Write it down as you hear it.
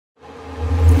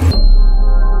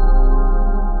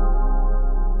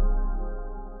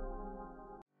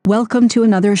Welcome to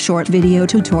another short video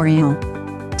tutorial.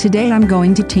 Today I'm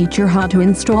going to teach you how to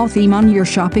install theme on your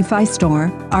Shopify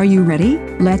store. Are you ready?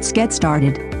 Let's get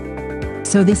started.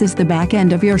 So this is the back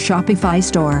end of your Shopify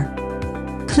store.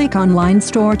 Click Online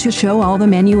Store to show all the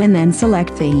menu and then select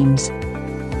Themes.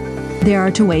 There are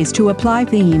two ways to apply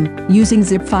theme, using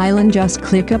zip file and just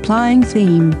click Applying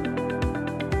Theme.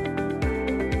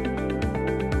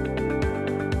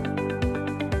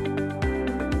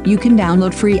 You can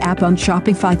download free app on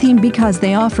Shopify theme because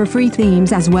they offer free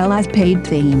themes as well as paid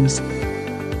themes.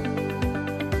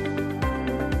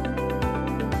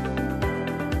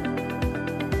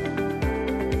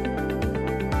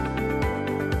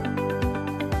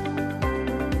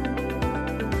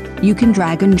 You can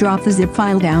drag and drop the zip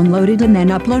file downloaded and then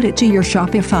upload it to your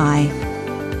Shopify.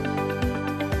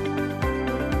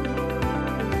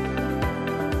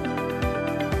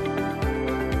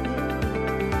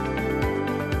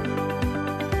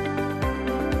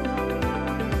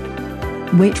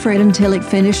 Wait for it until it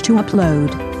finishes to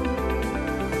upload.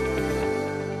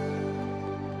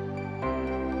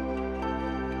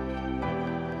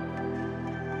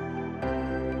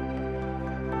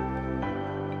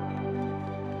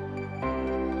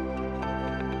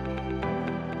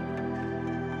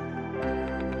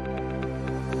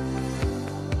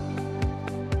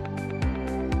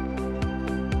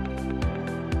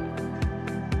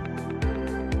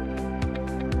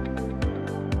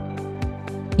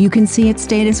 You can see its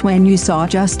status when you saw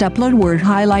Just Upload word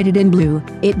highlighted in blue.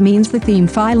 It means the theme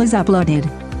file is uploaded.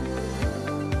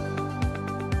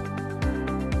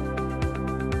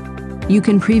 You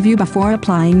can preview before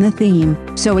applying the theme,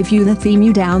 so if the theme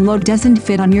you download doesn't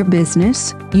fit on your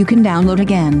business, you can download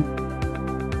again.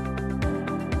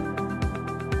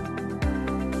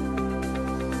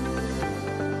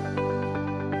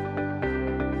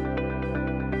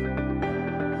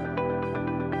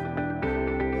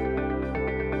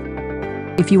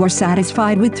 If you are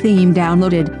satisfied with theme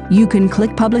downloaded, you can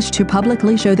click Publish to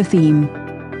publicly show the theme.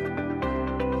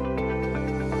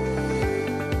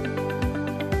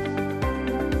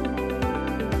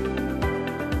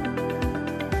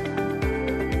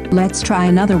 Let's try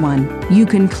another one. You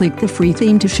can click the free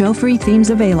theme to show free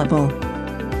themes available.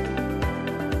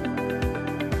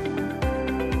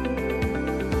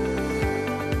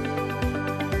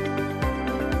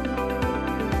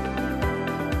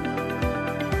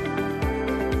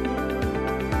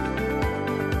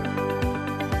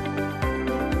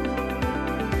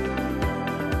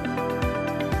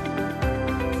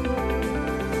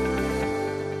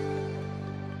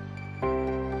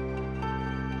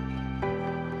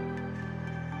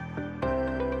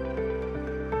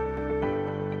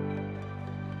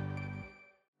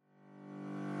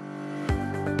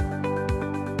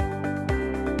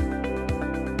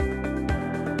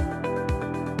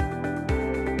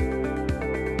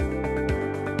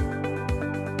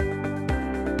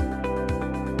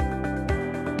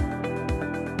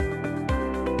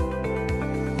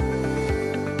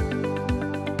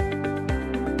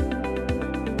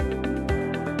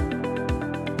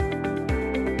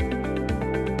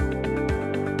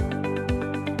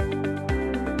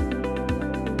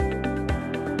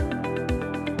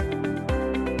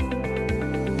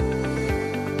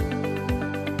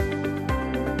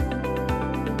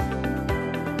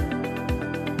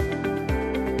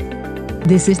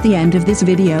 This is the end of this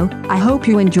video. I hope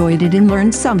you enjoyed it and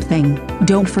learned something.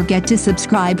 Don't forget to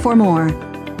subscribe for more.